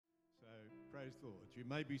Praise the Lord. You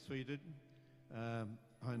may be seated. I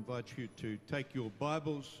invite you to take your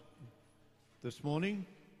Bibles this morning.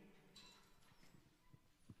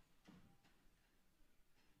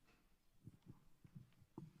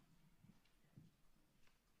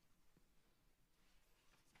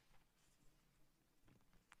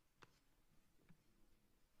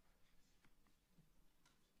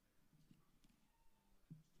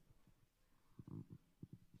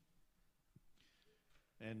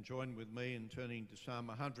 And join with me in turning to Psalm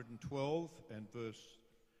 112 and verse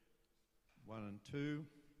 1 and 2.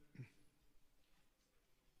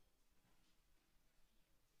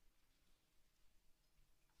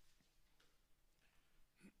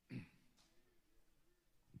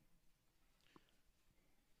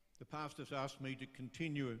 The pastor's asked me to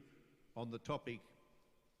continue on the topic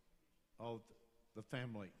of the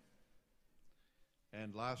family.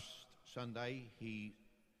 And last Sunday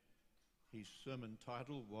his sermon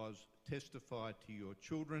title was Testify to Your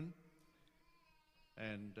Children,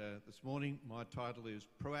 and this morning my title is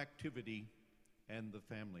Proactivity and the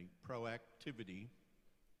Family. Proactivity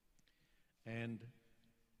and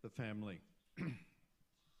the Family.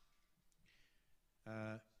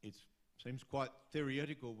 It seems quite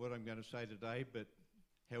theoretical what I'm going to say today, but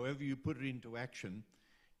however you put it into action,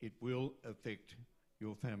 it will affect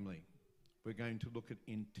your family. We're going to look at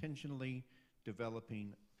intentionally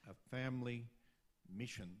developing a family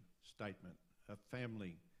mission statement, a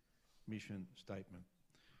family mission statement.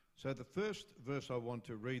 So the first verse I want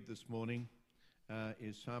to read this morning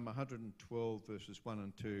is Psalm 112 verses 1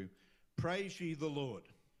 and 2. Praise ye the Lord.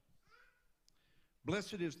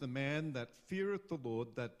 Blessed is the man that feareth the Lord,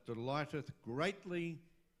 that delighteth greatly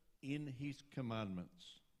in his commandments.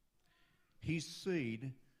 His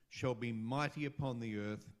seed shall be mighty upon the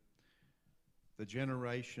earth. The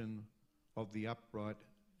generation of the upright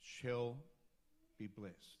shall be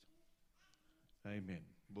blessed. Amen.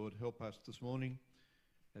 Lord, help us this morning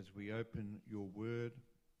as we open your word.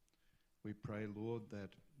 We pray, Lord, that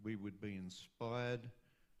we would be inspired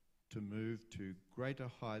to move to greater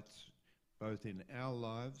heights, both in our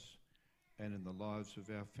lives and in the lives of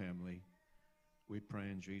our family. We pray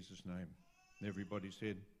in Jesus' name. Everybody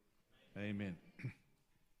said, Amen.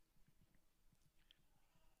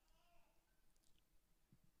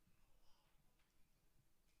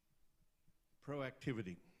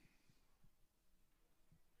 Proactivity.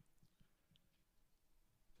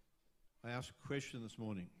 I asked a question this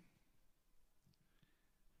morning.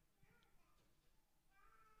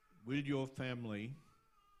 Will your family,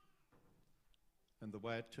 and the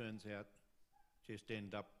way it turns out, just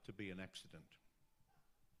end up to be an accident?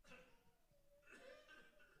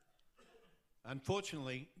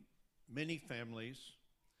 Unfortunately, many families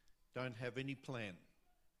don't have any plan.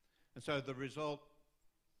 And so the result,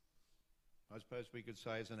 I suppose we could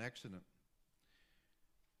say, is an accident.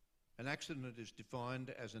 An accident is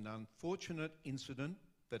defined as an unfortunate incident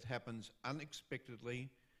that happens unexpectedly,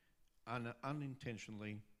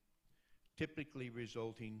 unintentionally, typically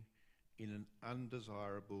resulting in an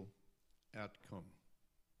undesirable outcome.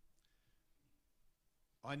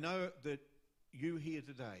 I know that you here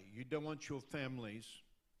today, you don't want your families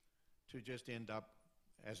to just end up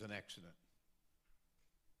as an accident.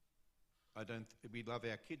 We love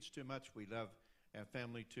our kids too much, we love our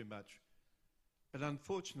family too much. But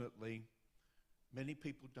unfortunately, many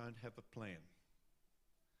people don't have a plan.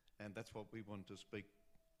 And that's what we want to speak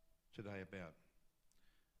today about.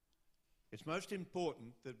 It's most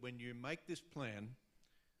important that when you make this plan,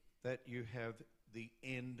 that you have the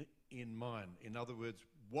end in mind. In other words,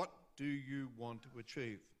 what do you want to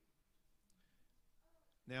achieve?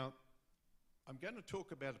 Now, I'm going to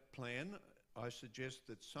talk about a plan. I suggest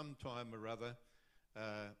that sometime or other,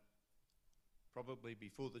 probably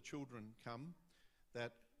before the children come,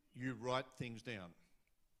 that you write things down.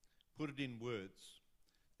 Put it in words.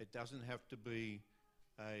 It doesn't have to be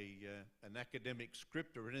an academic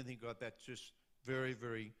script or anything like that, just very,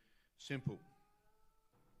 very simple.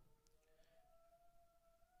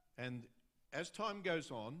 And as time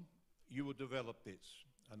goes on, you will develop this.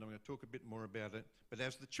 And I'm going to talk a bit more about it. But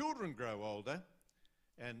as the children grow older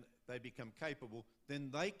and they become capable, then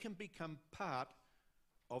they can become part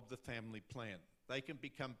of the family plan. They can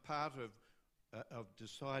become part of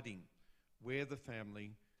deciding where the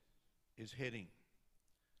family is heading.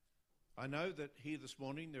 I know that here this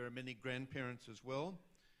morning there are many grandparents as well,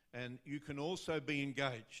 and you can also be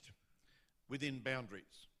engaged within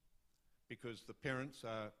boundaries because the parents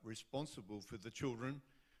are responsible for the children,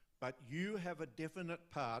 but you have a definite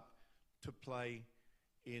part to play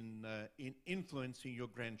in influencing your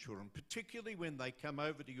grandchildren, particularly when they come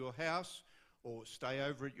over to your house or stay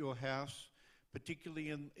over at your house, particularly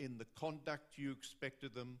in the conduct you expect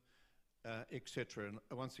of them, etc. And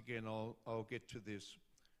once again, I'll get to this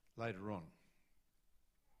later on.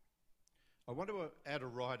 I want to add a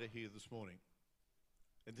rider here this morning,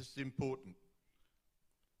 and this is important,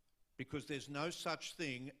 because there's no such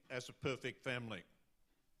thing as a perfect family.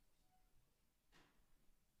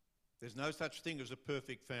 There's no such thing as a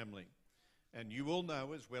perfect family. And you all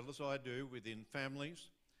know, as well as I do, within families,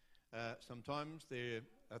 sometimes there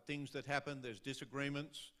are things that happen, there's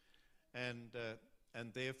disagreements, and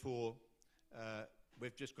therefore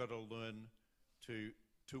we've just got to learn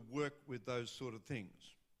to work with those sort of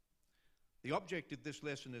things. The object of this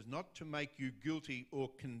lesson is not to make you guilty or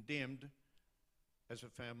condemned as a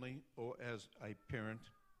family or as a parent.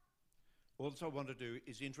 All I want to do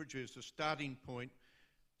is introduce a starting point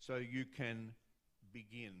so you can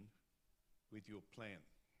begin with your plan.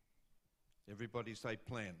 Everybody say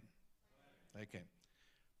plan. Okay.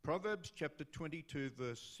 Proverbs chapter 22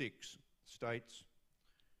 verse 6 states,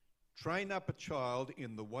 "Train up a child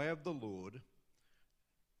in the way of the Lord,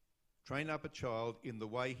 train up a child in the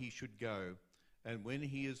way he should go, and when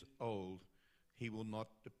he is old, he will not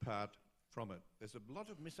depart from it." There's a lot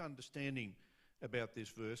of misunderstanding about this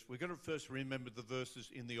verse. We've got to first remember the verses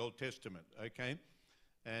in the Old Testament, okay?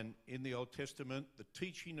 And in the Old Testament, the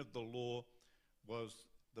teaching of the law was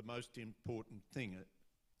the most important thing.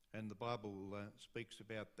 And the Bible speaks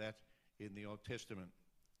about that in the Old Testament.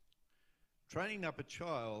 Training up a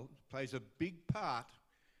child plays a big part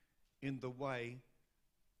in the way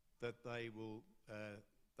that they will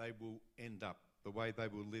end up, the way they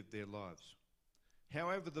will live their lives.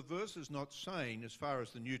 However, the verse is not saying, as far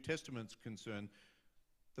as the New Testament's concerned,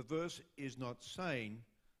 the verse is not saying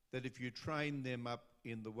that if you train them up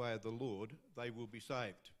in the way of the Lord, they will be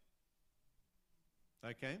saved.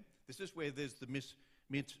 Okay? This is where there's the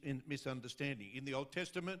misunderstanding. In the Old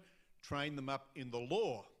Testament, train them up in the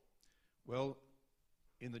law. Well,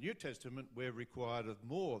 in the New Testament, we're required of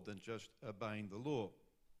more than just obeying the law.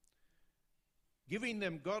 Giving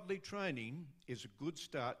them godly training is a good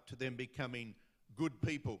start to them becoming good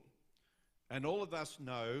people. And all of us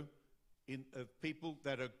know of people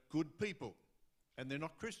that are good people, and they're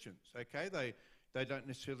not Christians, okay? They don't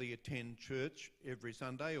necessarily attend church every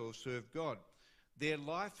Sunday or serve God. Their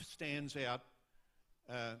life stands out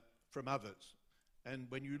from others.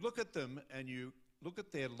 And when you look at them and you look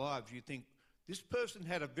at their lives, you think, this person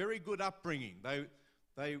had a very good upbringing.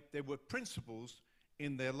 There were principles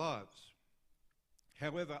in their lives.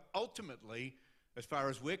 However, ultimately, as far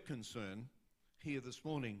as we're concerned, here this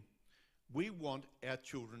morning, we want our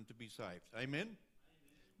children to be saved. Amen?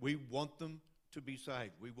 We want them to be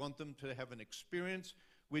saved. We want them to have an experience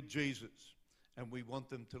with Jesus, and we want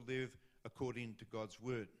them to live according to God's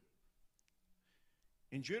word.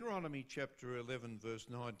 In Deuteronomy chapter 11 verse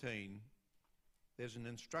 19, there's an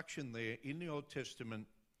instruction there in the Old Testament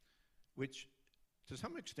which to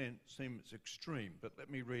some extent seems extreme, but let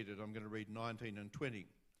me read it. I'm going to read 19 and 20.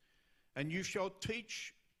 "And you shall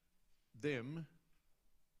teach them,"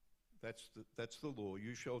 that's the law,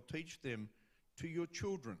 "you shall teach them to your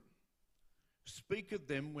children. Speak of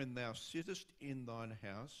them when thou sittest in thine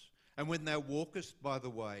house, and when thou walkest by the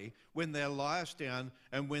way, when thou liest down,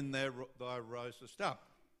 and when thou risest up.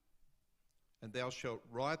 And thou shalt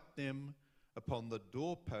write them upon the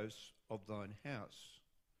doorposts of thine house,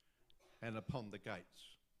 and upon the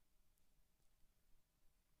gates."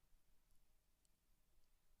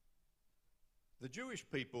 The Jewish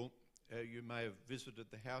people, you may have visited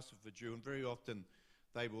the house of a Jew, and very often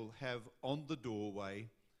they will have on the doorway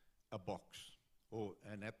a box,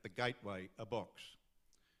 and at the gateway a box.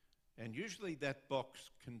 And usually that box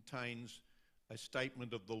contains a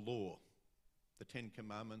statement of the law, the Ten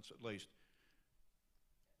Commandments at least.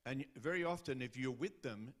 And very often if you're with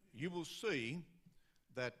them, you will see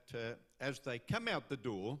that as they come out the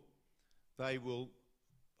door, they will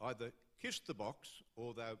either kiss the box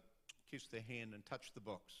or they'll kiss their hand and touch the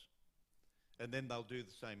box. And then they'll do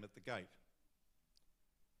the same at the gate.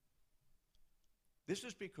 This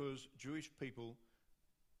is because Jewish people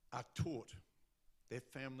are taught, their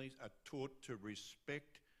families are taught to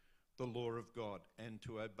respect the law of God and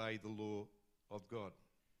to obey the law of God.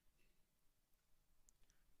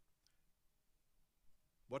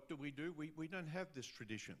 What do? We don't have this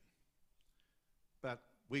tradition, but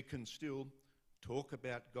we can still talk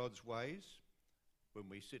about God's ways when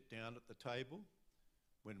we sit down at the table,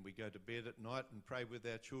 when we go to bed at night and pray with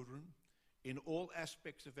our children. In all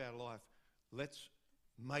aspects of our life, let's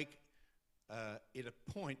make it a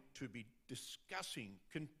point to be discussing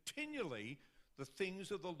continually the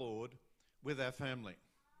things of the Lord with our family.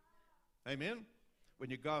 Amen? When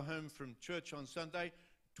you go home from church on Sunday,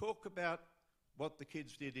 talk about what the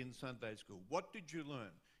kids did in Sunday school. What did you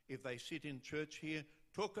learn? If they sit in church here,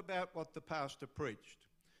 talk about what the pastor preached.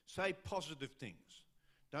 Say positive things.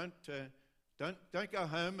 Don't go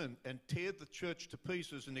home and tear the church to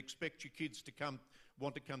pieces and expect your kids to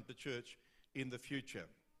want to come to church in the future.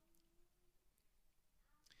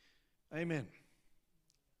 Amen.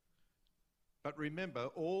 But remember,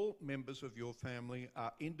 all members of your family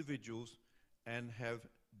are individuals and have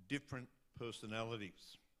different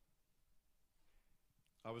personalities.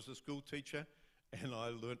 I was a school teacher and I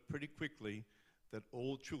learnt pretty quickly that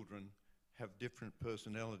all children have different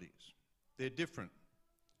personalities. They're different.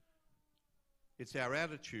 It's our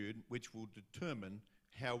attitude which will determine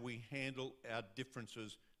how we handle our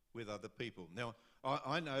differences with other people. Now,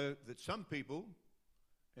 I know that some people,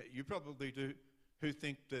 you probably do, who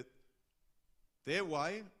think that their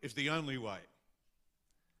way is the only way.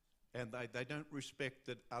 And they don't respect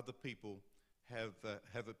that other people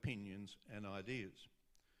have opinions and ideas.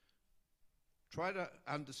 Try to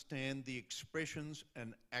understand the expressions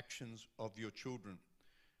and actions of your children.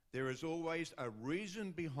 There is always a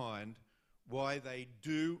reason behind why they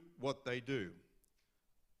do what they do.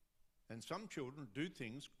 And some children do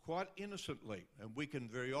things quite innocently, and we can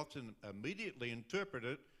very often immediately interpret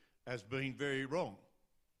it as being very wrong.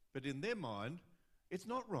 But in their mind, it's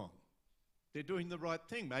not wrong. They're doing the right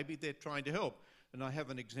thing. Maybe they're trying to help. And I have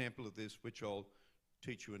an example of this, which I'll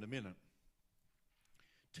teach you in a minute.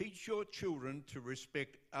 Teach your children to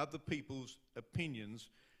respect other people's opinions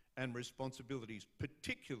and responsibilities,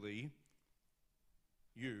 particularly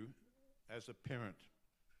you as a parent.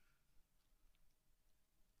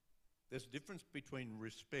 There's a difference between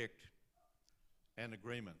respect and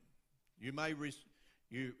agreement.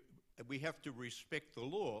 We have to respect the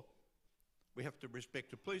law. We have to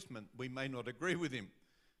respect a policeman. We may not agree with him,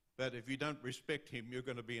 but if you don't respect him, you're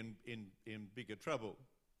going to be in bigger trouble.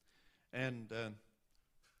 And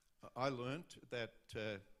I learnt that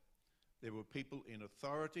there were people in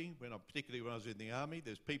authority, particularly when I was in the army,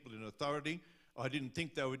 there's people in authority. I didn't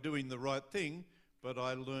think they were doing the right thing, but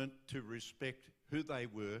I learnt to respect who they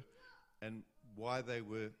were and why they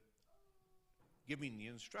were giving the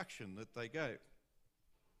instruction that they gave.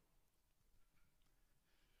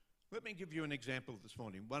 Let me give you an example this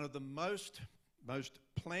morning. One of the most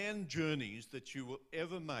planned journeys that you will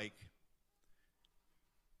ever make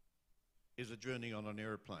is a journey on an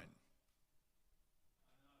aeroplane.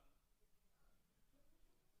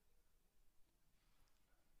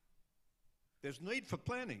 There's need for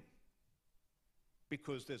planning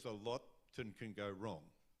because there's a lot that can go wrong.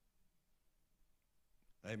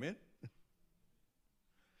 Amen?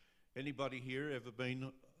 Anybody here ever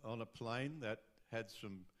been on a plane that had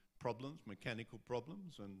some problems, mechanical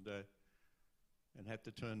problems, and had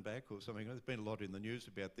to turn back or something? There's been a lot in the news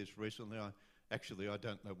about this recently. I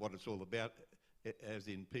don't know what it's all about, as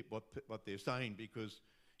in what they're saying, because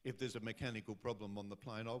if there's a mechanical problem on the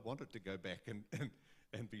plane, I want it to go back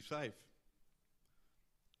and be safe.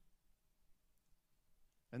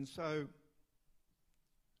 And so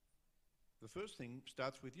the first thing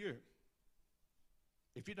starts with you.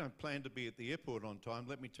 If you don't plan to be at the airport on time,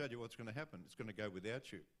 let me tell you what's going to happen. It's going to go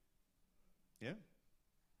without you. Yeah?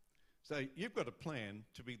 So you've got a plan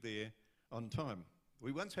to be there on time.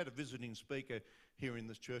 We once had a visiting speaker here in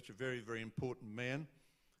this church, a very, very important man,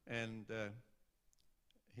 and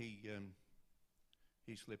he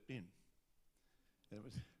slept in. And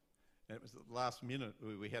it was the last minute.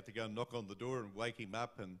 We had to go and knock on the door and wake him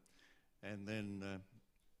up, and then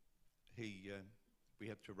we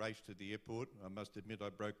had to race to the airport. I must admit I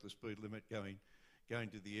broke the speed limit going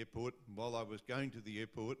to the airport. And while I was going to the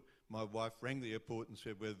airport, my wife rang the airport and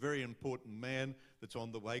said, "We're a very important man that's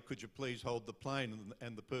on the way. Could you please hold the plane?"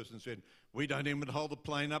 And the person said, "We don't even hold the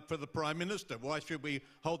plane up for the Prime Minister. Why should we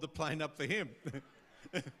hold the plane up for him?"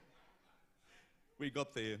 We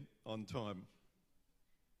got there on time.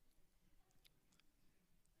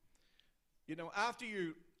 You know, after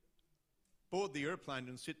you board the airplane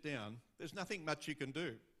and sit down, there's nothing much you can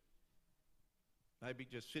do. Maybe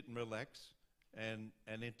just sit and relax and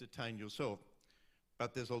entertain yourself.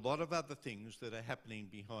 But there's a lot of other things that are happening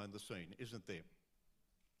behind the scene, isn't there?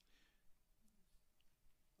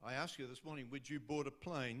 I asked you this morning, would you board a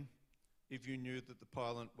plane if you knew that the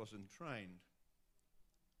pilot wasn't trained?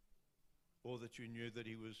 Or that you knew that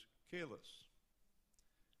he was careless?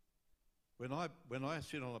 When I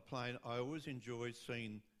sit on a plane, I always enjoy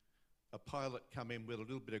seeing a pilot come in with a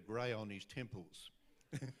little bit of grey on his temples.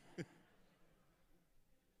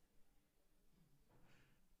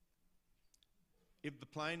 If the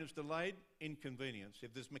plane is delayed, inconvenience.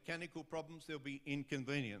 If there's mechanical problems, there'll be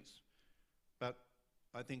inconvenience. But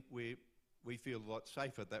I think we feel a lot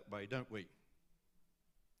safer that way, don't we?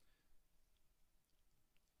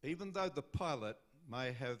 even though the pilot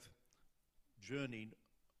may have journeyed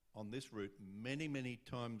on this route many, many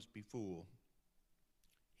times before,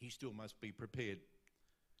 he still must be prepared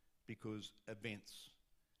because events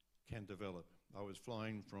can develop. I was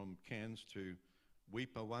flying from Cairns to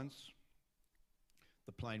Weipa once.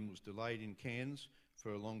 The plane was delayed in Cairns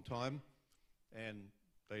for a long time, and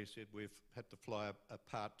they said we've had to fly a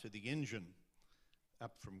part to the engine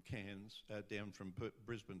up from Cairns, down from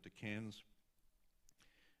Brisbane to Cairns.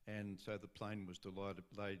 And so the plane was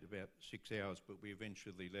delayed about 6 hours, but we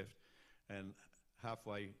eventually left. And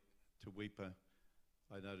halfway to Weipa,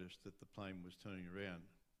 I noticed that the plane was turning around.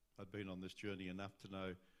 I'd been on this journey enough to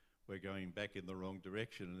know we're going back in the wrong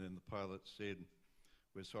direction. And then the pilot said,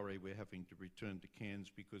 "We're sorry, we're having to return to Cairns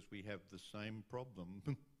because we have the same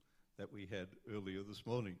problem that we had earlier this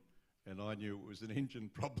morning." And I knew it was an engine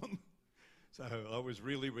problem. So I was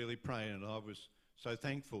really, really praying, and I was so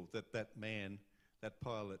thankful that that man, that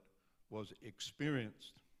pilot, was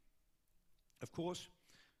experienced. Of course,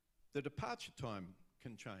 the departure time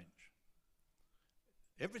can change.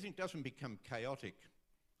 Everything doesn't become chaotic.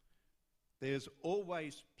 There's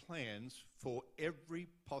always plans for every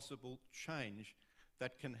possible change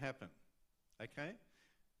that can happen, okay?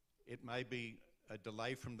 It may be a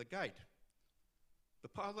delay from the gate. The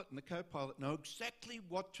pilot and the co-pilot know exactly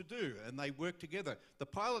what to do, and they work together. The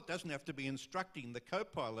pilot doesn't have to be instructing the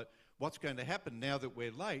co-pilot what's going to happen now that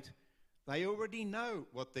we're late. They already know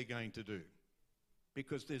what they're going to do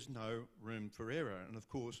because there's no room for error. And of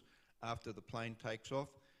course, after the plane takes off,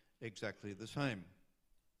 exactly the same.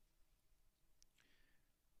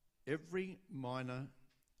 Every minor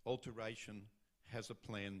alteration has a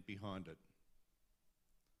plan behind it.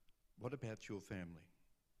 What about your family?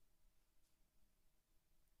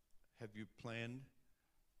 Have you planned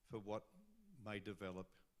for what may develop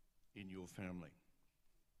in your family?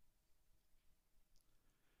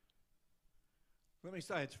 Let me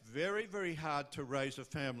say, it's very, very hard to raise a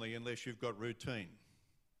family unless you've got routine.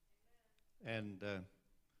 And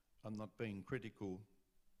I'm not being critical,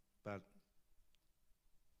 but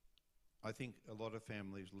I think a lot of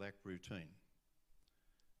families lack routine.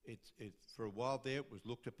 For a while there, it was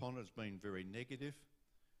looked upon as being very negative,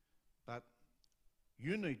 but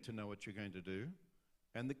you need to know what you're going to do,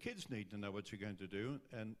 and the kids need to know what you're going to do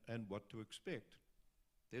and what to expect.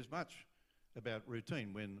 There's much about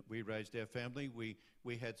routine. When we raised our family,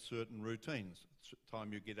 we had certain routines.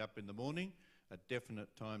 Time you get up in the morning, a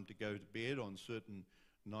definite time to go to bed on certain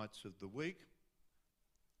nights of the week.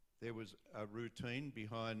 There was a routine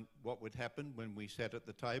behind what would happen when we sat at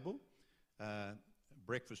the table.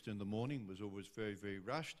 Breakfast in the morning was always very, very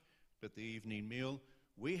rushed, but the evening meal,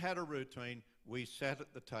 we had a routine. We sat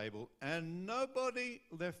at the table, and nobody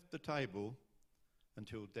left the table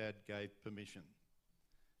until Dad gave permission.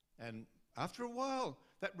 And after a while,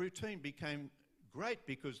 that routine became great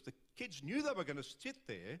because the kids knew they were going to sit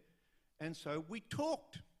there, and so we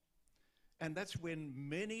talked. And that's when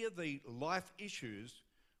many of the life issues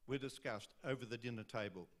were discussed over the dinner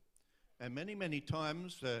table. And many, many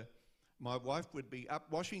times, my wife would be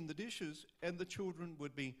up washing the dishes, and the children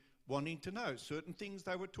would be wanting to know certain things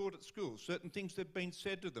they were taught at school, certain things that had been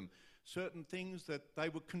said to them, certain things that they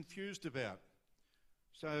were confused about.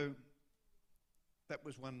 So that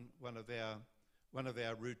was one of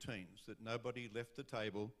our routines, that nobody left the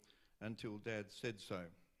table until Dad said so.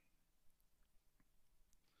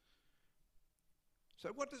 So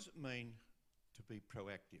what does it mean to be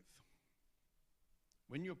proactive?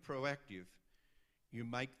 When you're proactive, you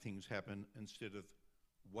make things happen instead of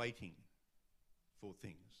waiting for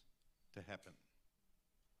things to happen.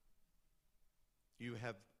 You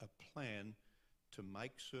have a plan to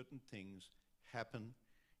make certain things happen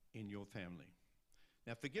in your family.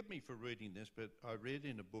 Now, forgive me for reading this, but I read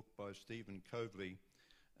in a book by Stephen Covey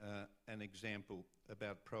an example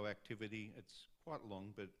about proactivity. It's quite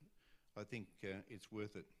long, but I think it's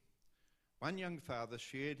worth it. One young father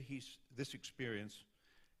shared this experience,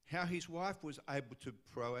 how his wife was able to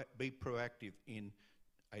be proactive in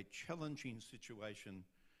a challenging situation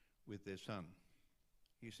with their son.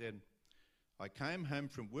 He said, "I came home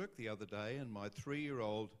from work the other day and my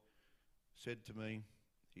 3-year-old said to me,"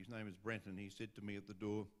 his name is Brenton, he said to me at the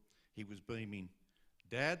door, he was beaming,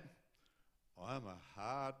 "Dad, I'm a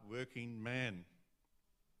hard-working man."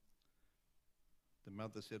 The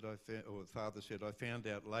mother said, the father said, "I found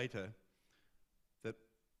out later that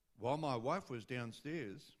while my wife was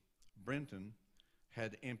downstairs, Brenton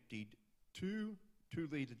had emptied 2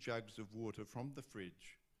 2-litre jugs of water from the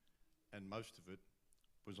fridge, and most of it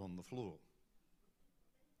was on the floor."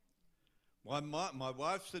 My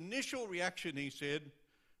wife's initial reaction," he said,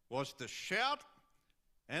 "was to shout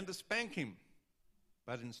and to spank him.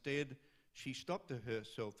 But instead, she stopped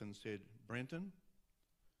herself and said, "Brenton,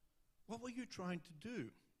 what were you trying to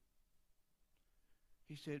do?"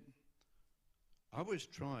 He said, "I was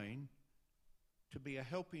trying to be a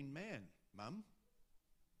helping man, Mum."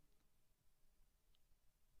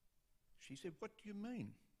 She said, "What do you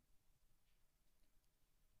mean?"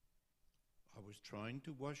 "I was trying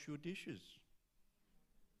to wash your dishes."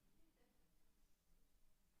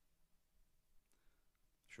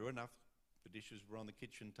 Sure enough, the dishes were on the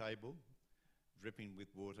kitchen table, dripping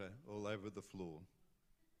with water all over the floor.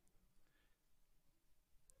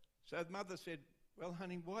 So the mother said, "Well,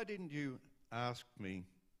 honey, why didn't you ask me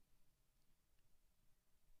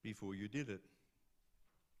before you did it?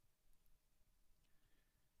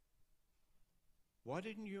 Why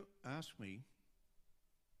didn't you ask me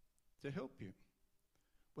to help you?"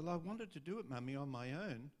 "Well, I wanted to do it, Mummy, on my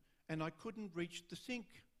own, and I couldn't reach the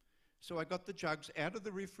sink. So I got the jugs out of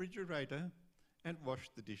the refrigerator and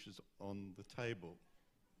washed the dishes on the table."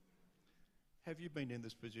 Have you been in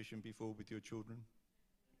this position before with your children?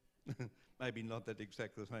 Maybe not that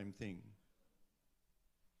exact the same thing.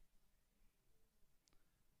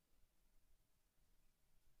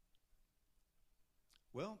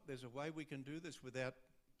 "Well, there's a way we can do this without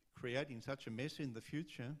creating such a mess in the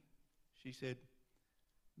future." She said,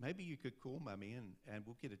 "Maybe you could call Mummy and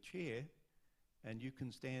we'll get a chair and you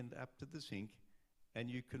can stand up to the sink and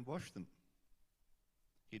you can wash them."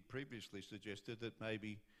 He'd previously suggested that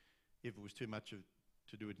maybe if it was too much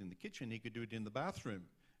to do it in the kitchen, he could do it in the bathroom.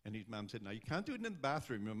 And his mum said, "No, you can't do it in the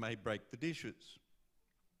bathroom, you may break the dishes."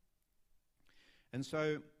 And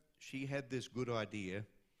so she had this good idea,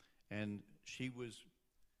 and she was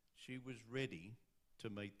ready to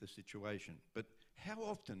meet the situation. But how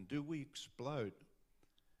often do we explode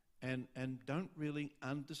and don't really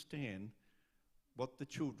understand what the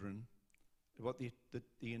children, what the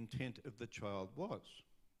intent of the child was?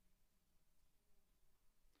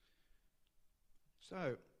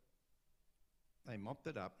 So they mopped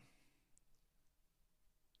it up.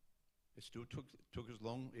 It still took as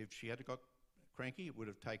long. If she had got cranky, it would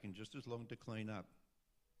have taken just as long to clean up.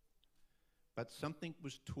 But something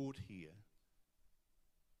was taught here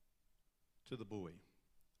to the boy,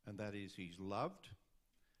 and that is he's loved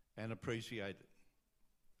and appreciated,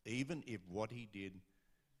 even if what he did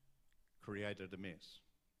created a mess.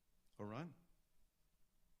 All right?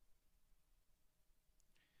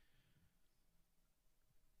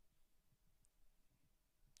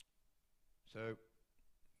 So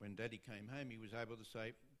when Daddy came home, he was able to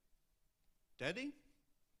say, "Daddy,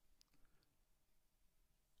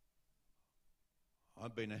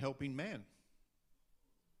 I've been a helping man."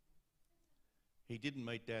 He didn't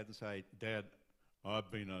meet Dad and say, "Dad,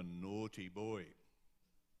 I've been a naughty boy."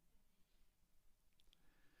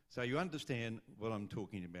 So you understand what I'm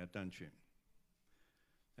talking about, don't you?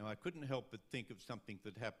 Now, I couldn't help but think of something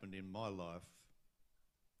that happened in my life.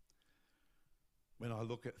 When I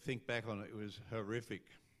think back on it, it was horrific.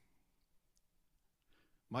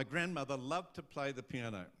 My grandmother loved to play the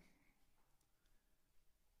piano.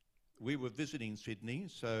 We were visiting Sydney,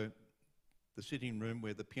 so the sitting room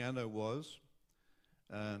where the piano was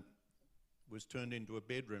turned into a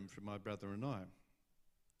bedroom for my brother and I.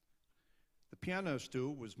 The piano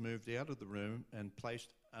stool was moved out of the room and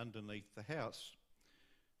placed underneath the house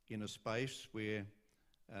in a space where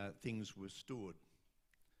things were stored,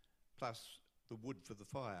 plus the wood for the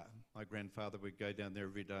fire. My grandfather would go down there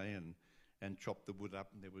every day and chop the wood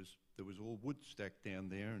up, and there was all wood stacked down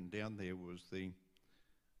there, and down there was the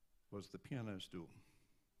piano stool.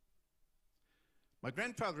 My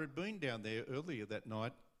grandfather had been down there earlier that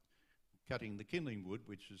night cutting the kindling wood,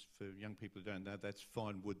 which is, for young people who don't know, that's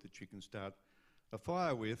fine wood that you can start a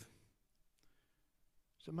fire with.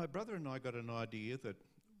 So my brother and I got an idea that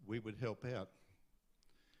we would help out.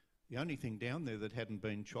 The only thing down there that hadn't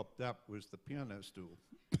been chopped up was the piano stool.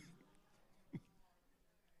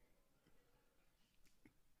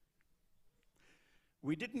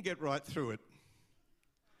 We didn't get right through it,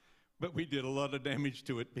 but we did a lot of damage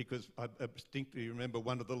to it because I distinctly remember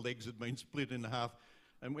one of the legs had been split in half.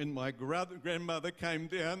 And when my grandmother came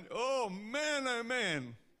down, oh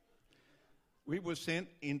man, we were sent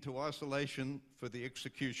into isolation for the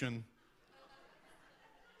execution.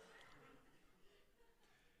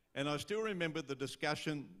 And I still remember the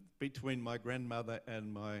discussion between my grandmother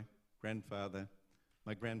and my grandfather.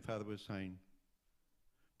 My grandfather was saying,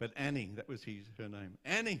 "But Annie," that was her name,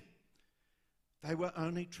 "Annie, they were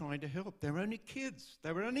only trying to help. They were only kids.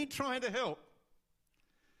 They were only trying to help."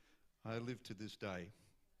 I live to this day.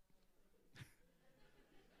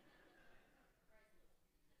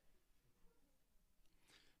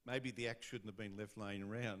 Maybe the axe shouldn't have been left laying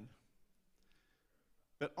around.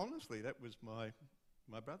 But honestly, that was my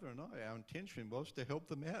brother and I. Our intention was to help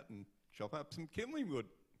them out and chop up some kindling wood.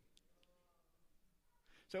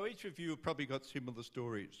 So each of you have probably got similar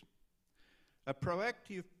stories. A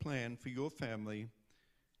proactive plan for your family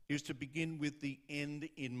is to begin with the end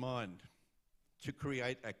in mind, to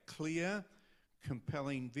create a clear,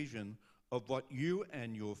 compelling vision of what you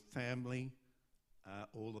and your family are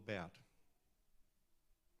all about.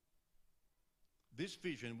 This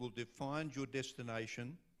vision will define your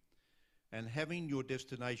destination, and having your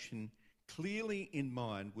destination clearly in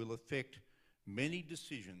mind will affect many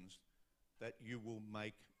decisions that you will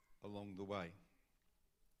make along the way.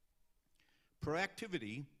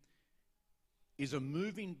 Proactivity is a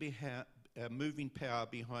moving power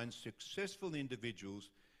behind successful individuals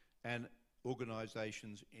and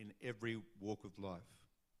organisations in every walk of life.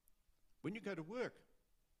 When you go to work,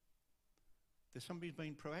 there's somebody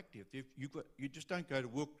being proactive. You just don't go to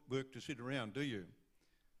work to sit around, do you?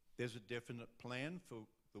 There's a definite plan for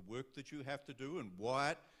the work that you have to do and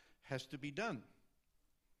why it has to be done.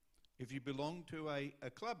 If you belong to a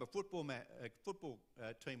club, a football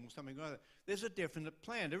team or something like that, there's a definite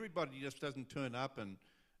plan. Everybody just doesn't turn up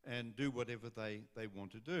and do whatever they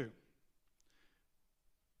want to do.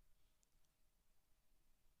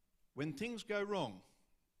 When things go wrong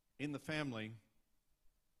in the family,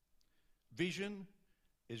 vision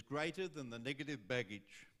is greater than the negative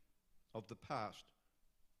baggage of the past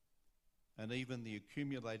and even the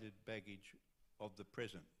accumulated baggage of the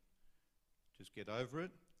present. Just get over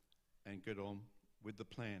it and get on with the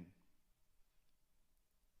plan.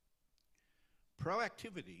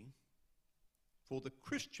 Proactivity for the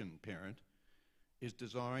Christian parent is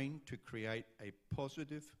designed to create a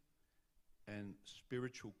positive and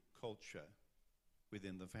spiritual culture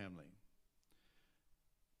within the family.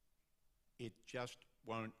 It just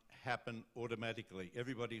won't happen automatically.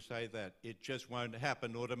 Everybody say that. It just won't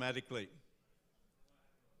happen automatically.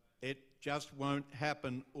 It just won't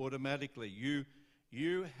happen automatically.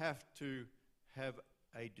 You have to have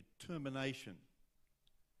a determination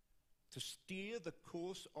to steer the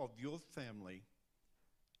course of your family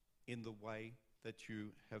in the way that you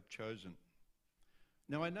have chosen.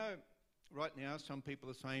 Now, I know right now some people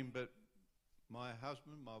are saying, but my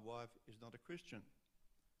husband, my wife is not a Christian.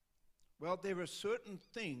 Well, there are certain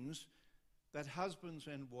things that husbands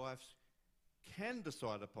and wives can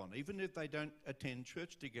decide upon, even if they don't attend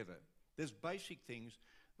church together. There's basic things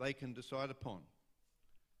they can decide upon.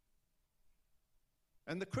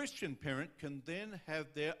 And the Christian parent can then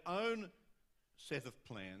have their own set of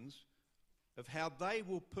plans of how they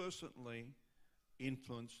will personally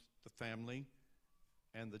influence the family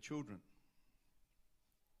and the children.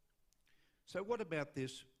 So what about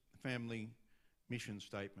this family mission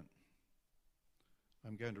statement?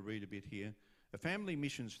 I'm going to read a bit here. A family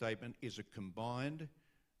mission statement is a combined,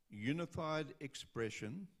 unified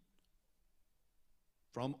expression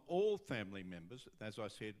from all family members. As I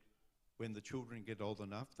said, when the children get old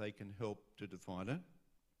enough, they can help to define it,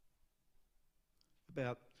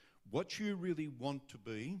 about what you really want to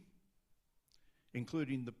be,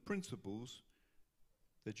 including the principles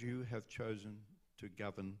that you have chosen to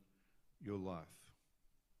govern your life.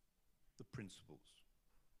 The principles.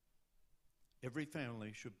 Every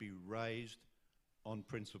family should be raised on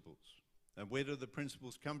principles. And where do the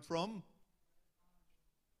principles come from?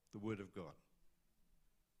 The Word of God.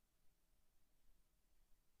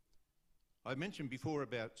 I mentioned before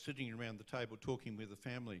about sitting around the table talking with the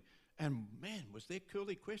family, and man, was there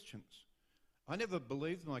curly questions. I never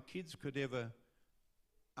believed my kids could ever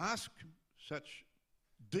ask such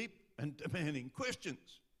deep and demanding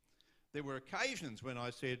questions. There were occasions when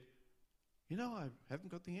I said, you know, I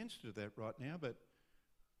haven't got the answer to that right now, but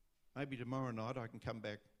maybe tomorrow night I can come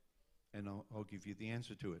back and I'll give you the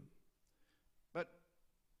answer to it. But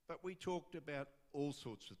we talked about all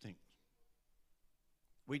sorts of things.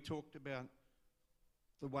 We talked about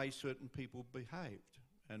the way certain people behaved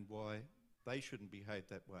and why they shouldn't behave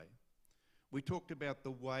that way. We talked about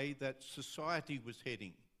the way that society was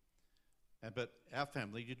heading, but our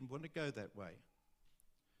family didn't want to go that way.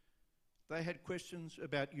 They had questions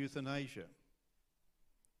about euthanasia.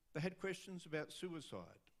 They had questions about suicide.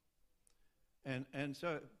 And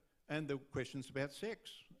the questions about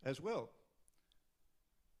sex as well.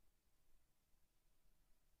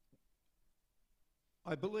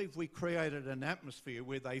 I believe we created an atmosphere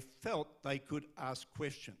where they felt they could ask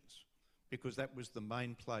questions because that was the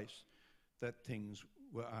main place that things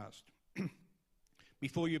were asked.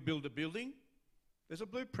 Before you build a building, there's a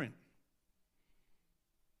blueprint.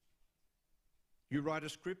 You write a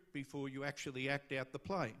script before you actually act out the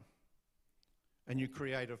play. And you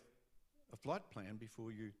create a flight plan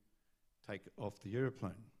before you take off the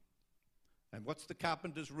aeroplane. And what's the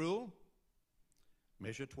carpenter's rule?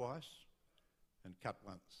 Measure twice and cut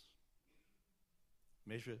once.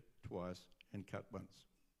 Measure twice and cut once.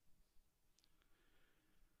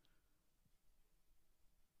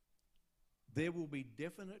 There will be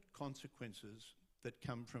definite consequences that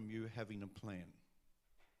come from you having a plan.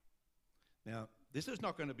 Now, this is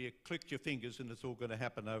not going to be a click your fingers and it's all going to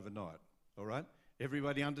happen overnight, all right?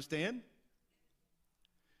 Everybody understand?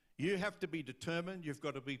 You have to be determined, you've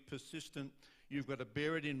got to be persistent, you've got to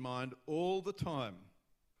bear it in mind all the time.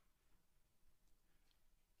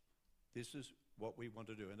 This is what we want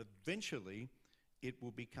to do. And eventually, it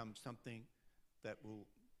will become something that will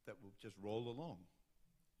just roll along.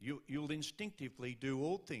 You'll instinctively do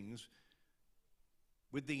all things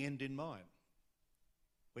with the end in mind.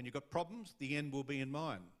 When you've got problems, the end will be in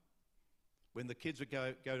mind. When the kids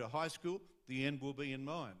go to high school, the end will be in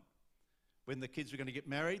mind. When the kids are going to get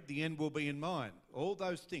married, the end will be in mind. All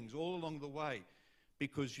those things, all along the way,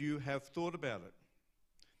 because you have thought about it.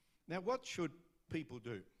 Now, what should people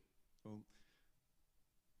do? Well,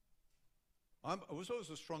 I was always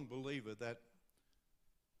a strong believer that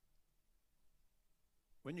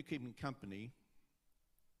when you're keeping company,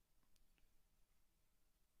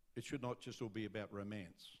 it should not just all be about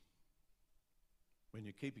romance. When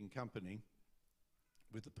you're keeping company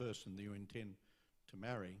with the person that you intend to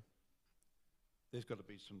marry, there's got to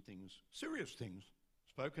be some things, serious things,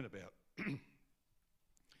 spoken about.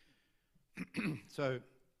 So,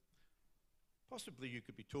 possibly you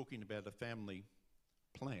could be talking about a family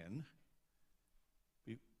plan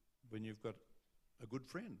when you've got a good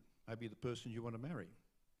friend, maybe the person you want to marry.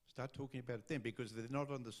 Start talking about it then, because if they're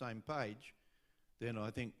not on the same page, then I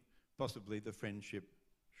think possibly the friendship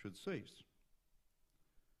should cease.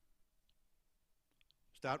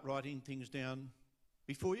 Start writing things down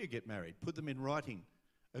before you get married. Put them in writing.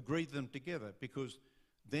 Agree them together, because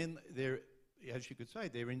then they're, as you could say,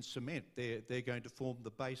 they're in cement. They're going to form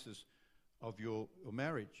the basis of your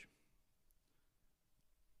marriage.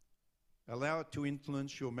 Allow it to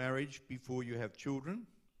influence your marriage before you have children.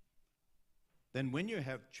 Then when you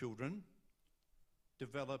have children,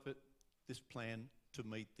 develop this plan to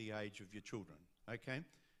meet the age of your children, okay?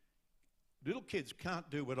 Little kids can't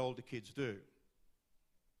do what older kids do.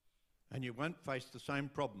 And you won't face the same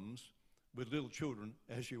problems with little children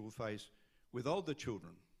as you will face with older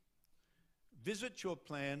children. Visit your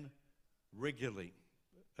plan regularly,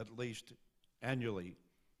 at least annually.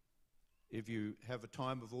 If you have a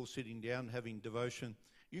time of all sitting down having devotion,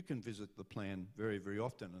 you can visit the plan very, very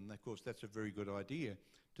often. And of course, that's a very good idea,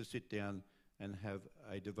 to sit down and have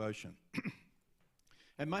a devotion.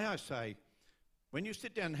 And may I say, when you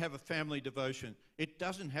sit down and have a family devotion, it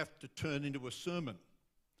doesn't have to turn into a sermon.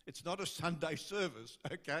 It's not a Sunday service,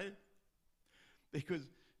 okay? Because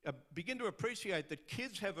begin to appreciate that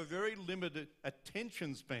kids have a very limited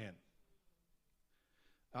attention span.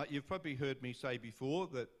 You've probably heard me say before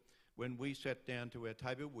that when we sat down to our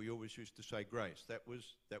table, we always used to say grace. That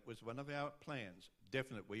was one of our plans,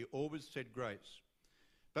 definite. We always said grace.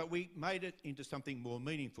 But we made it into something more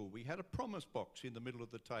meaningful. We had a promise box in the middle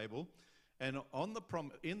of the table, and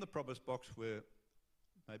in the promise box were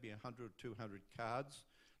maybe 100 or 200 cards,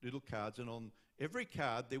 little cards, and on every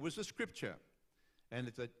card there was a scripture. And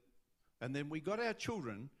then we got our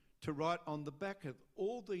children to write on the back of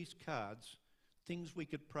all these cards things we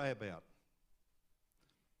could pray about.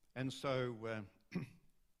 And so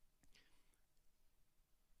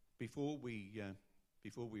before we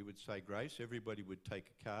would say grace, everybody would take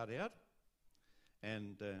a card out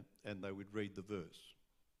and they would read the verse.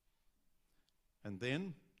 And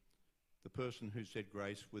then the person who said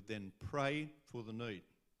grace would then pray for the need.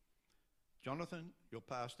 Jonathan, your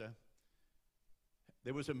pastor,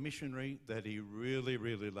 there was a missionary that he really,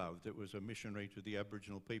 really loved. It was a missionary to the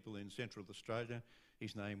Aboriginal people in Central Australia.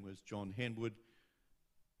 His name was John Henwood.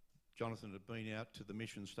 Jonathan had been out to the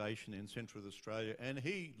mission station in Central Australia, and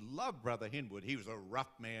he loved Brother Henwood. He was a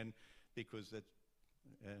rough man because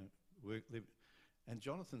and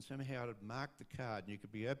Jonathan somehow had marked the card, and you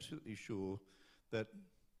could be absolutely sure that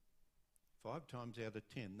 5 times out of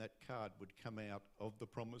 10 that card would come out of the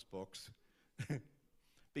promise box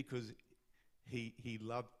because he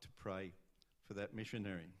loved to pray for that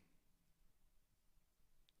missionary.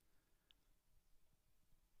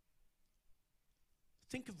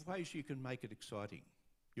 Think of ways you can make it exciting,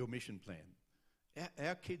 your mission plan.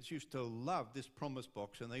 Our kids used to love this promise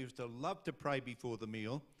box, and they used to love to pray before the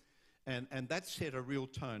meal, and that set a real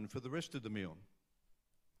tone for the rest of the meal.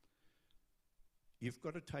 You've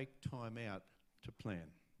got to take time out to plan.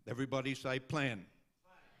 Everybody say plan.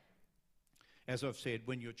 As I've said,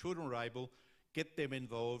 when your children are able, get them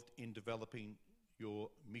involved in developing your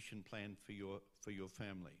mission plan for your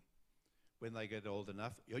family. When they get old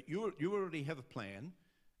enough, you already have a plan,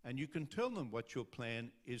 and you can tell them what your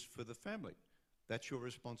plan is for the family. That's your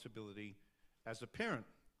responsibility as a parent.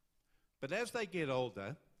 But as they get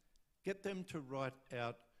older, get them to write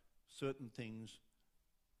out certain things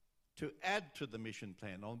to add to the mission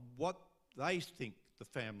plan on what they think the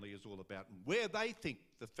family is all about and where they think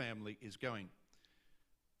the family is going.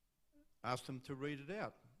 Ask them to read it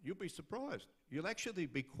out. You'll be surprised. You'll actually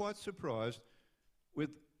be quite surprised with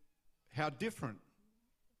how different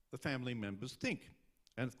the family members think.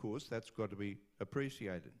 And of course, that's got to be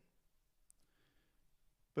appreciated.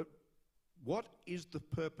 But what is the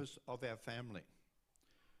purpose of our family?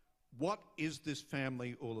 What is this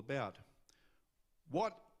family all about?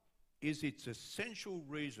 What is its essential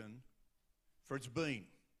reason for its being?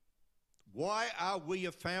 Why are we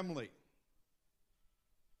a family?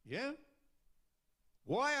 Yeah?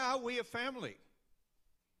 Why are we a family?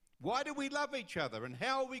 Why do we love each other, and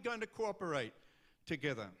how are we going to cooperate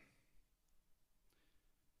together?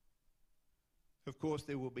 Of course,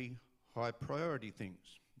 there will be high priority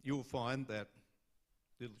things. You'll find that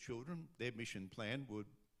little children, their mission plan would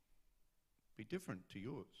be different to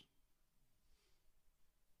yours.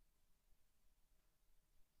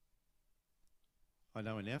 I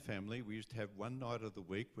know in our family we used to have one night of the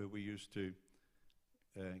week where we used to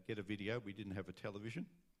get a video. We didn't have a television.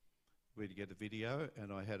 We'd get a video,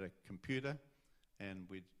 and I had a computer, and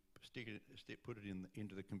we'd put it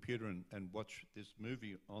into the computer and watch this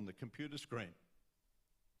movie on the computer screen.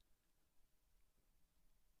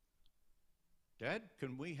 Dad,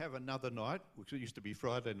 can we have another night, which used to be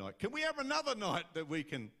Friday night, can we have another night that we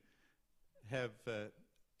can have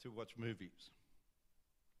to watch movies?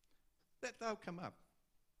 They'll come up.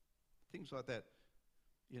 Things like that.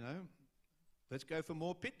 You know, let's go for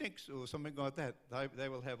more picnics or something like that. They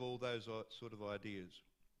will have all those sort of ideas.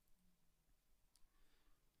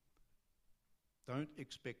 Don't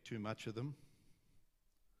expect too much of them.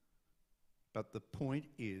 But the point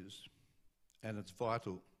is, and it's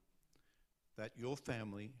vital, that your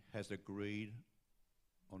family has agreed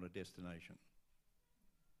on a destination.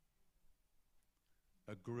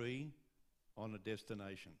 Agree on a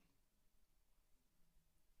destination.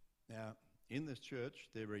 Now, in this church,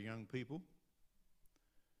 there are young people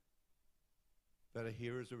that are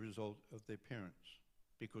here as a result of their parents,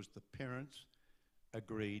 because the parents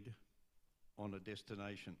agreed on a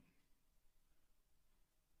destination.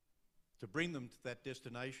 To bring them to that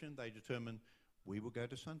destination, they determined, we will go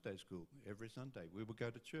to Sunday school every Sunday. We will go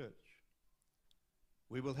to church.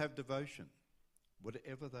 We will have devotion,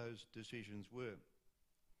 whatever those decisions were.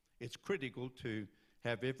 It's critical to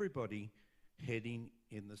have everybody heading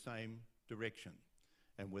in the same direction.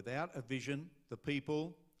 And without a vision, the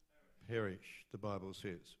people perish, the Bible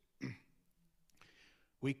says.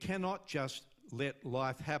 We cannot just let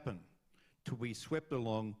life happen to be swept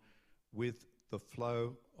along with the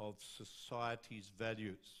flow of society's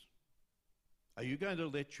values. Are you going to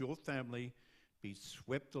let your family be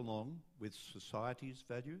swept along with society's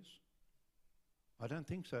values? I don't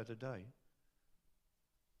think so today.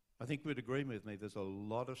 I think you'd agree with me, there's a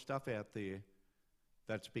lot of stuff out there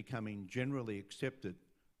that's becoming generally accepted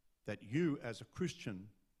that you as a Christian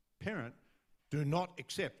parent do not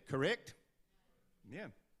accept, correct? Yeah.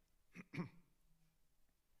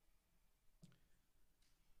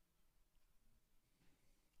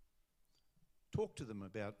 Talk to them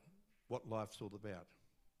about what life's all about.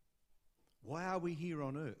 Why are we here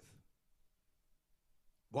on earth?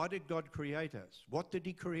 Why did God create us? What did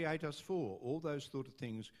He create us for? All those sort of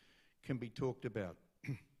things can be talked about.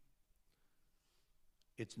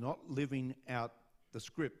 It's not living out the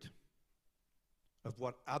script of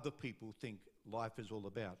what other people think life is all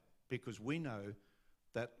about, because we know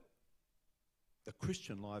that the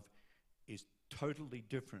Christian life is totally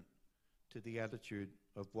different to the attitude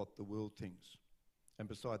of what the world thinks. And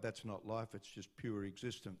besides, that's not life, it's just pure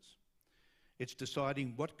existence. It's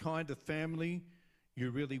deciding what kind of family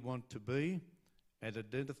you really want to be and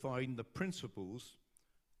identifying the principles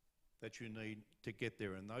that you need to get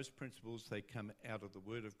there. And those principles, they come out of the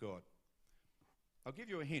Word of God. I'll give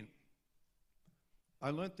you a hint. I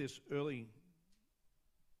learnt this early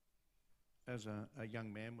as a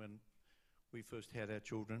young man when we first had our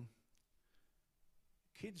children.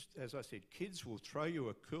 Kids, as I said, kids will throw you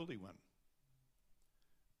a curly one,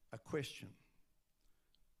 a question.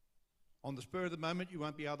 On the spur of the moment, you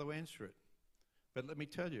won't be able to answer it. But let me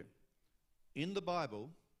tell you, in the Bible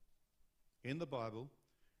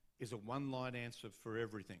is a one-line answer for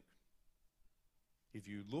everything. If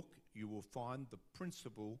you look, you will find the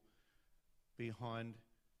principle behind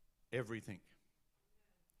everything.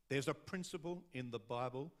 There's a principle in the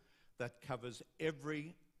Bible that covers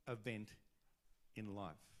every event in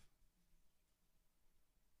life.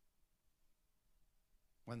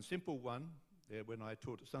 One simple one, when I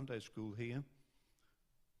taught at Sunday school here,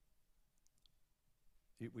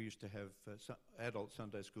 we used to have adult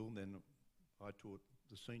Sunday school, and then I taught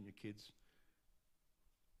the senior kids.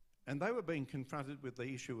 And they were being confronted with the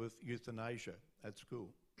issue of euthanasia at school.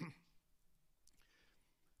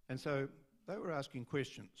 And so they were asking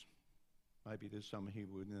questions. Maybe there's some here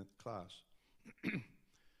within the class.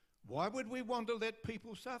 Why would we want to let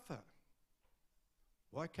people suffer?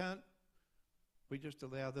 Why can't we just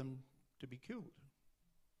allow them to be killed?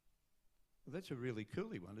 Well, that's a really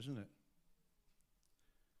curly one, isn't it?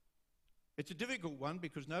 It's a difficult one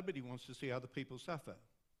because nobody wants to see other people suffer.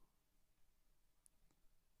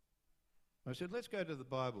 I said, let's go to the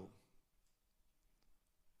Bible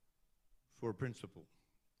for a principle.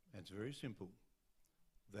 And it's very simple.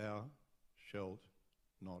 Thou shalt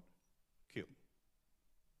not kill.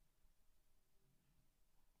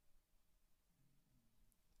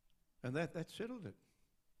 And that settled it.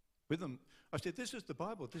 With them, I said, this is the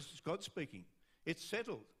Bible. This is God speaking. It's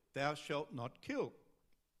settled. Thou shalt not kill.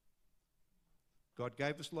 God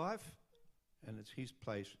gave us life, and it's his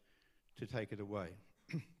place to take it away.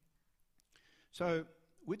 So,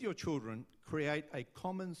 with your children, create a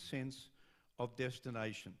common sense of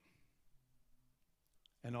destination.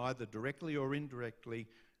 And either directly or indirectly,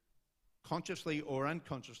 consciously or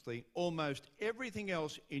unconsciously, almost everything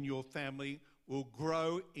else in your family will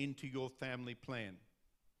grow into your family plan.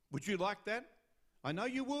 Would you like that? I know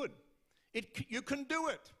you would. You can do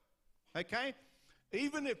it, okay?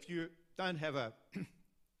 Even if you don't have a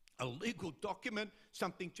legal document,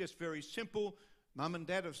 something just very simple, Mum and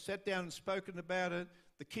Dad have sat down and spoken about it,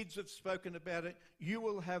 the kids have spoken about it, you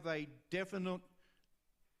will have a definite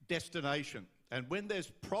destination. And when there's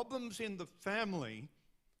problems in the family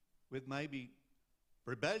with maybe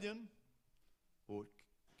rebellion or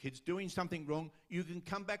kids doing something wrong, you can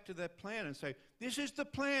come back to that plan and say, this is the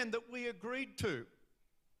plan that we agreed to.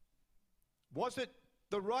 Was it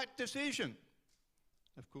the right decision?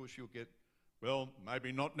 Of course, you'll get, well,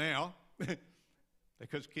 maybe not now,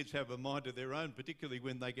 because kids have a mind of their own, particularly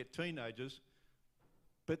when they get teenagers.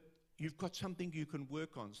 But you've got something you can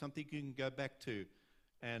work on, something you can go back to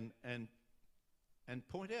and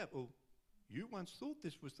point out, well, you once thought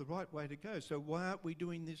this was the right way to go, so why aren't we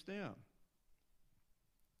doing this now?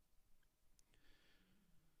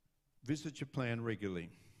 Visit your plan regularly.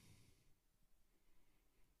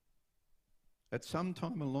 At some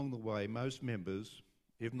time along the way, most members,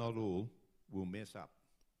 if not all, will mess up.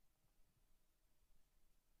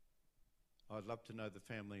 I'd love to know the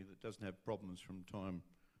family that doesn't have problems from time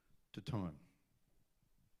to time.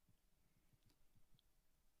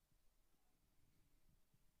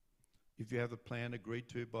 If you have a plan agreed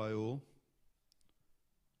to by all,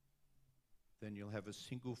 then you'll have a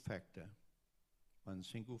single factor, one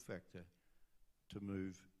single factor to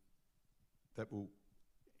move that will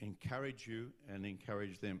encourage you and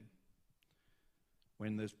encourage them.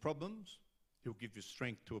 When there's problems, he'll give you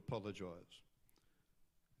strength to apologise,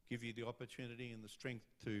 give you the opportunity and the strength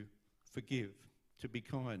to forgive, to be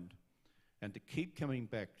kind, and to keep coming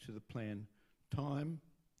back to the plan time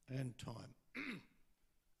and time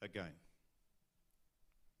again.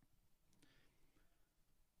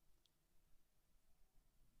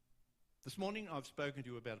 This morning I've spoken to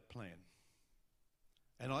you about a plan.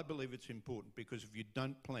 And I believe it's important because if you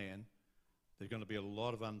don't plan, there's going to be a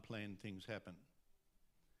lot of unplanned things happen.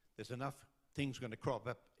 There's enough things going to crop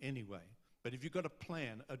up anyway. But if you've got a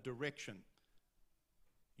plan, a direction,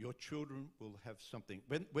 your children will have something.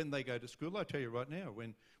 When they go to school, I tell you right now,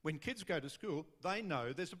 when kids go to school, they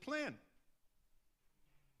know there's a plan.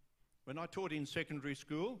 When I taught in secondary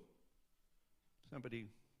school, somebody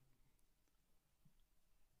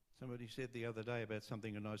said the other day about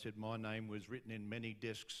something, and I said my name was written in many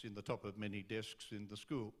desks, in the top of many desks in the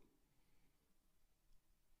school.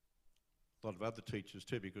 A lot of other teachers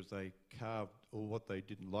too, because they carved all what they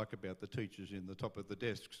didn't like about the teachers in the top of the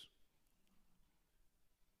desks.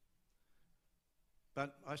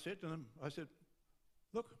 But I said to them,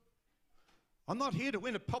 look, I'm not here to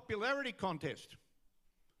win a popularity contest.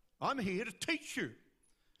 I'm here to teach you.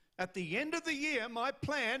 At the end of the year, my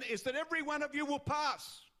plan is that every one of you will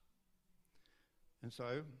pass. And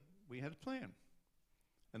so we had a plan.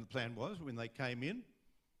 And the plan was when they came in,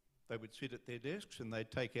 they would sit at their desks and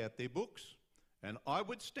they'd take out their books, and I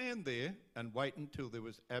would stand there and wait until there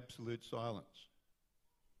was absolute silence.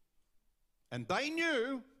 And they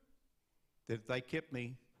knew that if they kept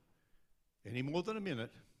me any more than a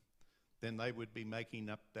minute, then they would be making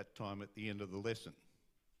up that time at the end of the lesson.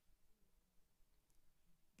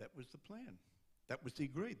 That was the plan. That was the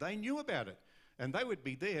agreed. They knew about it. And they would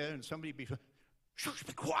be there and somebody would be, shush,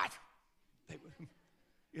 be quiet. They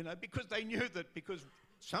would, because they knew that because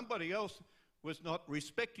somebody else was not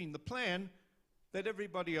respecting the plan, that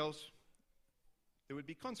everybody else, there would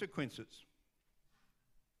be consequences.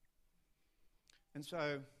 And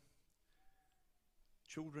so,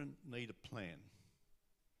 children need a plan.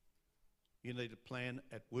 You need a plan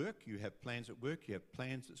at work. You have plans at work. You have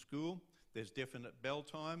plans at school. There's definite bell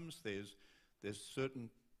times. There's certain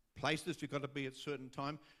places you've got to be at certain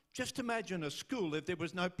time. Just imagine a school if there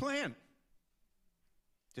was no plan.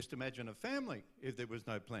 Just imagine a family if there was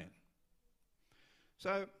no plan.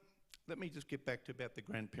 So let me just get back to about the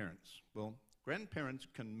grandparents. Well, grandparents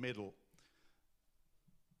can meddle.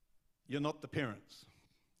 You're not the parents,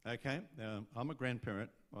 okay? Now, I'm a grandparent.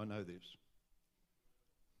 I know this.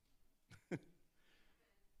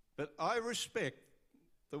 But I respect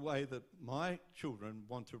the way that my children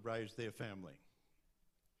want to raise their family.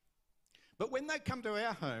 But when they come to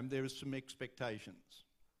our home, there are some expectations.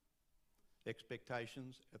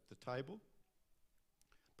 Expectations at the table,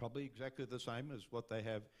 probably exactly the same as what they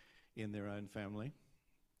have in their own family.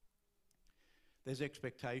 There's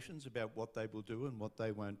expectations about what they will do and what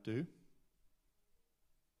they won't do.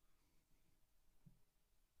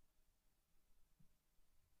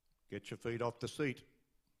 Get your feet off the seat.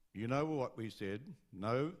 You know what we said,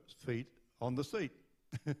 no feet on the seat.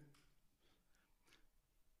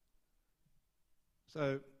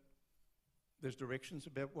 So there's directions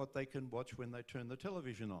about what they can watch when they turn the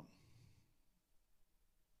television on.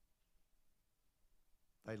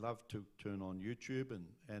 They love to turn on YouTube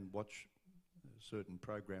and watch certain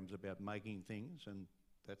programs about making things, and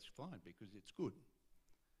that's fine because it's good.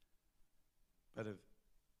 But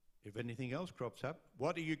if anything else crops up,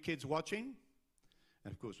 what are you kids watching?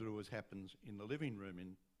 And of course it always happens in the living room,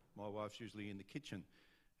 and my wife's usually in the kitchen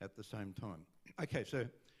at the same time. Okay, so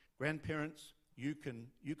grandparents, you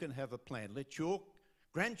can have a plan. Let your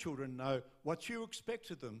grandchildren know what you expect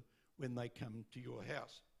of them when they come to your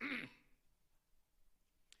house.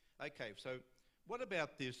 Okay, so what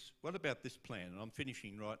about this plan? And I'm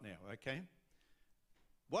finishing right now, okay?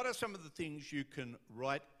 What are some of the things you can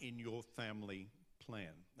write in your family plan?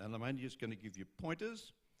 And I'm only just going to give you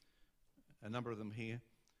pointers, a number of them here,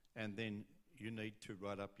 and then you need to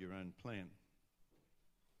write up your own plan.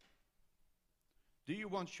 Do you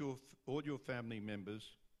want all your family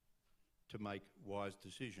members to make wise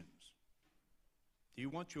decisions? Do you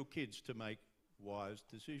want your kids to make wise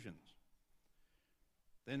decisions?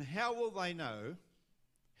 Then how will they know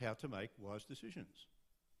how to make wise decisions?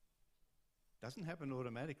 Doesn't happen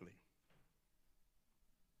automatically.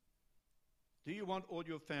 Do you want all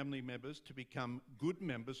your family members to become good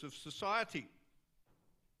members of society?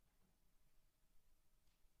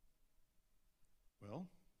 Well,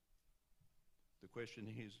 the question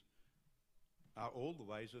is, are all the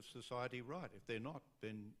ways of society right? If they're not,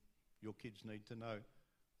 then your kids need to know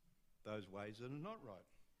those ways that are not right.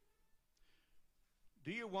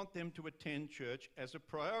 Do you want them to attend church as a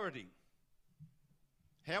priority?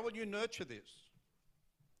 How will you nurture this?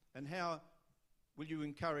 And how will you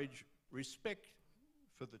encourage respect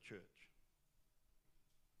for the church?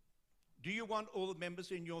 Do you want all the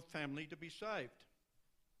members in your family to be saved?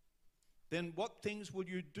 Then what things will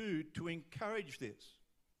you do to encourage this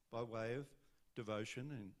by way of devotion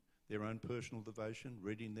and their own personal devotion,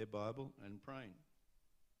 reading their Bible and praying?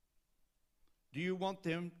 Do you want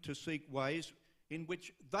them to seek ways in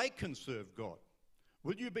which they can serve God?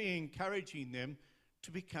 Will you be encouraging them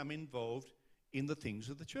to become involved in the things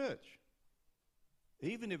of the church,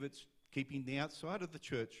 even if it's keeping the outside of the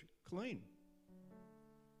church clean?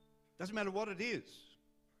 Doesn't matter what it is.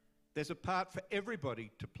 There's a part for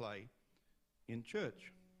everybody to play in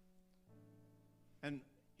church. And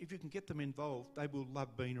if you can get them involved, they will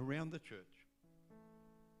love being around the church.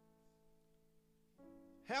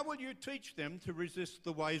 How will you teach them to resist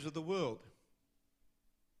the ways of the world?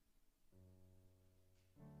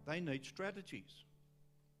 They need strategies.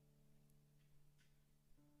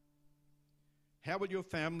 How will your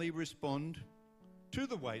family respond to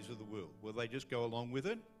the ways of the world? Will they just go along with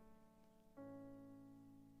it?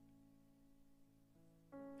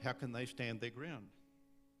 How can they stand their ground?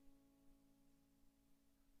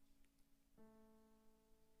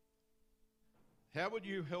 How would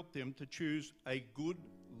you help them to choose a good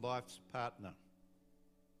life's partner?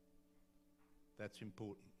 That's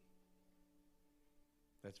important.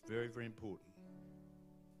 That's very, very important.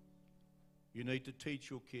 You need to teach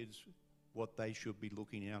your kids what they should be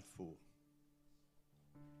looking out for.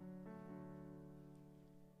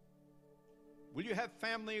 Will you have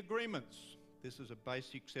family agreements? This is a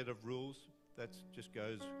basic set of rules that just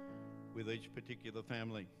goes with each particular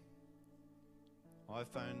family.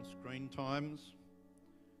 iPhone screen times,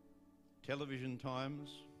 television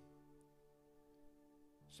times,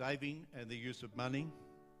 saving and the use of money,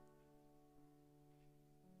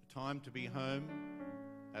 time to be home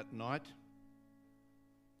at night,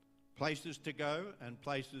 places to go and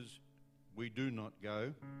places we do not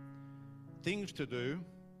go, things to do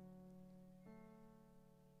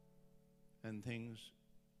and things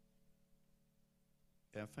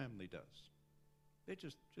our family does. They're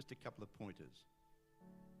just a couple of pointers.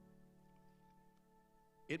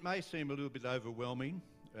 It may seem a little bit overwhelming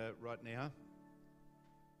right now,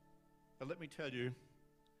 but let me tell you,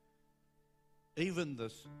 even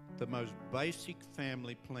the most basic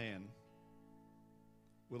family plan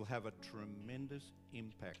will have a tremendous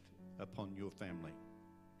impact upon your family.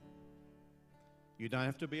 You don't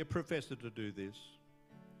have to be a professor to do this.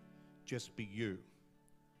 Just be you.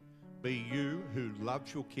 Be you who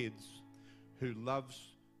loves your kids, who loves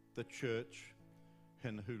the church,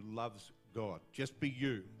 and who loves God. Just be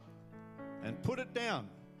you. And put it down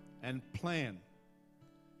and plan.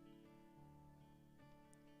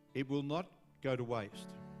 It will not go to waste.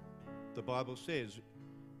 The Bible says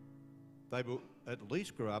they will at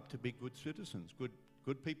least grow up to be good citizens,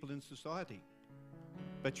 good people in society.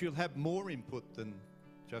 But you'll have more input than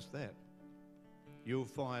just that. You'll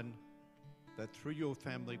find that through your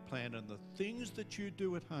family plan and the things that you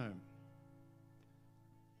do at home,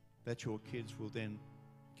 that your kids will then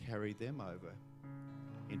carry them over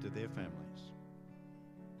into their families.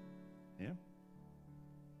 Yeah?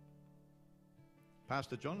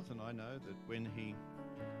 Pastor Jonathan, I know that when he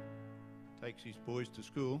takes his boys to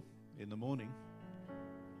school in the morning,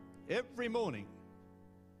 every morning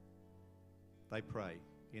they pray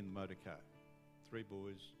in the motor car. 3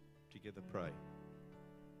 boys together pray.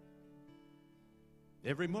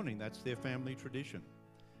 Every morning, that's their family tradition.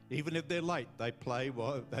 Even if they're late, they pray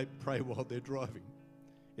while they're driving.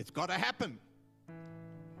 It's got to happen.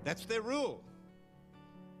 That's their rule.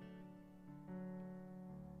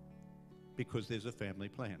 Because there's a family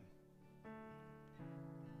plan.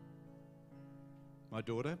 My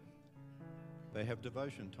daughter, they have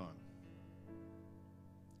devotion time.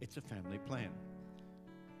 It's a family plan.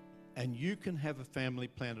 And you can have a family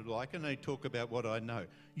plan at all. I can only talk about what I know.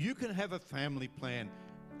 You can have a family plan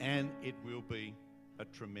and it will be a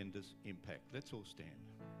tremendous impact. Let's all stand.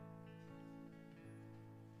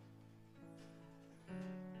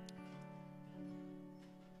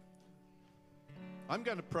 I'm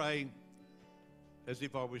going to pray as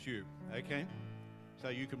if I was you, okay? So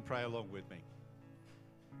you can pray along with me.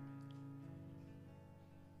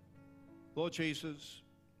 Lord Jesus,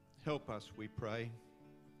 help us, we pray.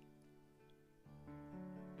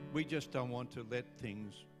 We just don't want to let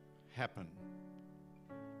things happen.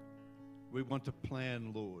 We want to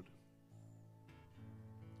plan, Lord.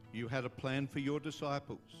 You had a plan for your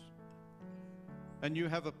disciples, and you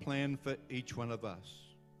have a plan for each one of us.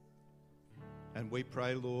 And we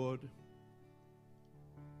pray, Lord,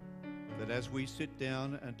 that as we sit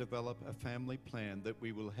down and develop a family plan, that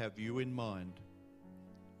we will have you in mind,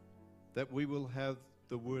 that we will have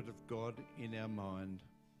the Word of God in our mind,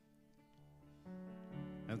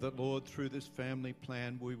 and that, Lord, through this family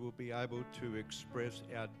plan, we will be able to express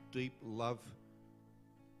our deep love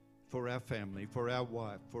for our family, for our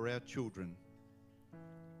wife, for our children.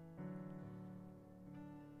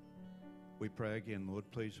 We pray again, Lord,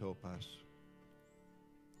 please help us.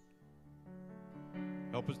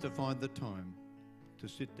 Help us to find the time to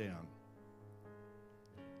sit down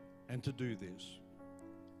and to do this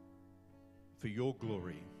for your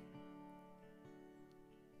glory.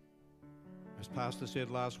 As Pastor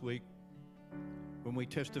said last week, when we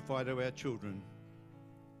testify to our children,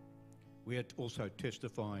 we are also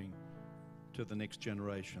testifying to the next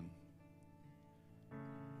generation.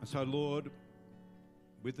 And so, Lord,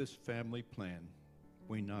 with this family plan,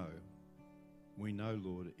 we know,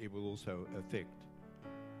 Lord, it will also affect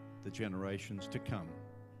the generations to come.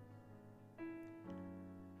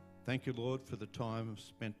 Thank you, Lord, for the time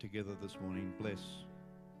spent together this morning. Bless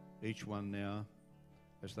each one now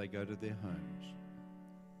as they go to their homes.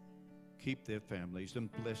 Keep their families and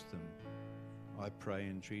bless them. I pray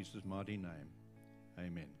in Jesus' mighty name.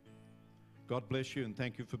 Amen. God bless you and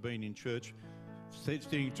thank you for being in church,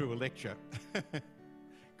 sitting through a lecture.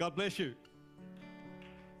 God bless you.